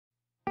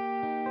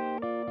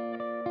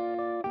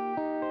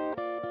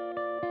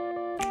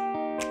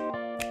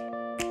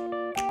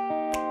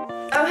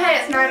Hi,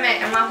 it's Nia Mae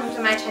and welcome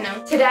to my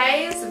channel.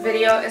 Today's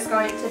video is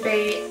going to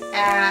be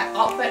our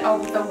outfit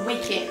of the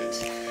weekend.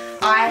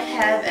 I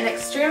have an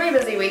extremely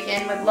busy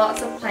weekend with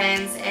lots of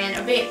plans and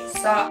events,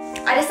 so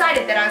I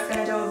decided that I was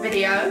going to do a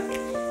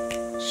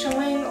video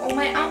showing all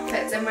my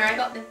outfits and where I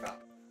got them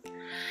from.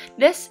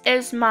 This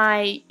is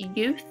my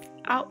youth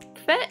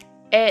outfit.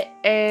 It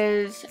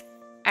is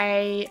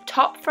a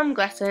top from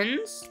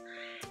Glassons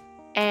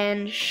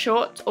and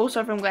shorts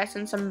also from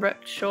Glassons, some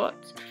ripped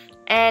shorts.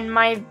 And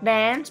my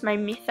Vans, my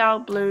methyl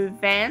blue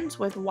Vans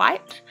with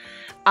white,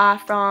 are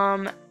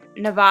from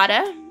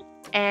Nevada,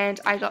 and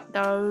I got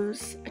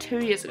those 2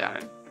 years ago.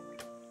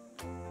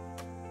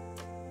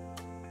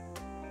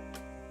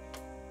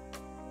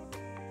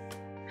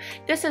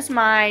 This is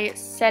my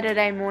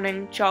Saturday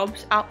morning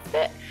jobs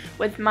outfit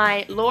with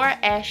my Laura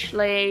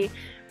Ashley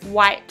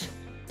white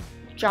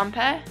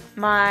jumper,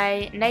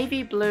 my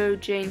navy blue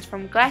jeans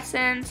from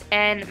Glassons,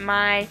 and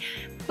my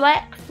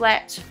black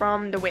flats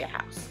from the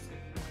warehouse.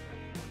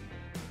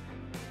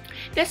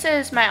 This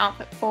is my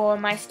outfit for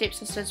my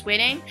stepsister's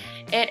wedding.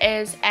 It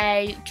is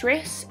a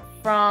dress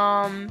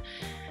from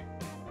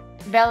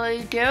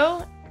Valley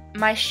Girl.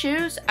 My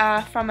shoes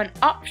are from an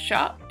op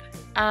shop.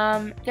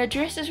 The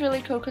dress is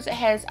really cool because it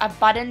has a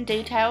button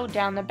detail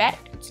down the back.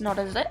 It's not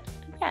a zip.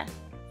 Yeah.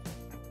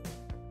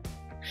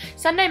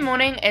 Sunday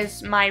morning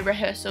is my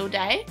rehearsal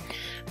day.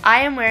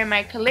 I am wearing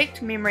my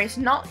Collect Memories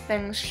Not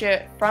Things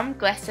shirt from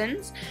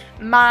Glassons,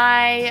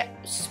 my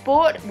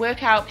sport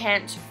workout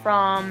pants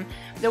from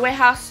the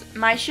warehouse,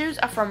 my shoes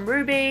are from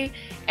Ruby,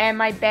 and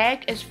my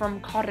bag is from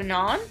Cotton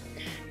On.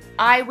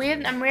 I'm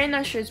wearing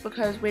those shoes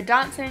because we're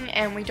dancing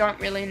and we don't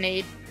really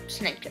need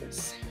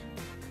sneakers.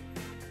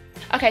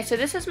 Okay, so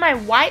this is my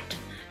white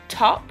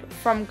top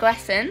from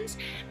Glassons,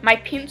 my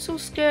pencil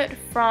skirt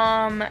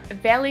from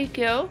Valley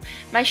Girl,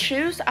 my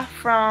shoes are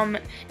from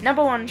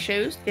Number One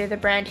Shoes, they're the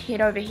brand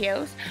Head Over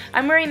Heels.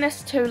 I'm wearing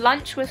this to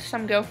lunch with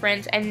some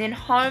girlfriends and then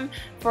home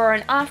for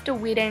an after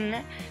wedding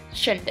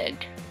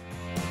shindig.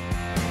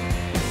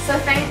 So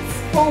thanks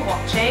for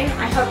watching.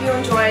 I hope you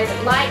enjoyed.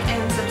 Like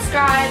and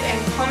subscribe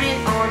and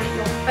comment on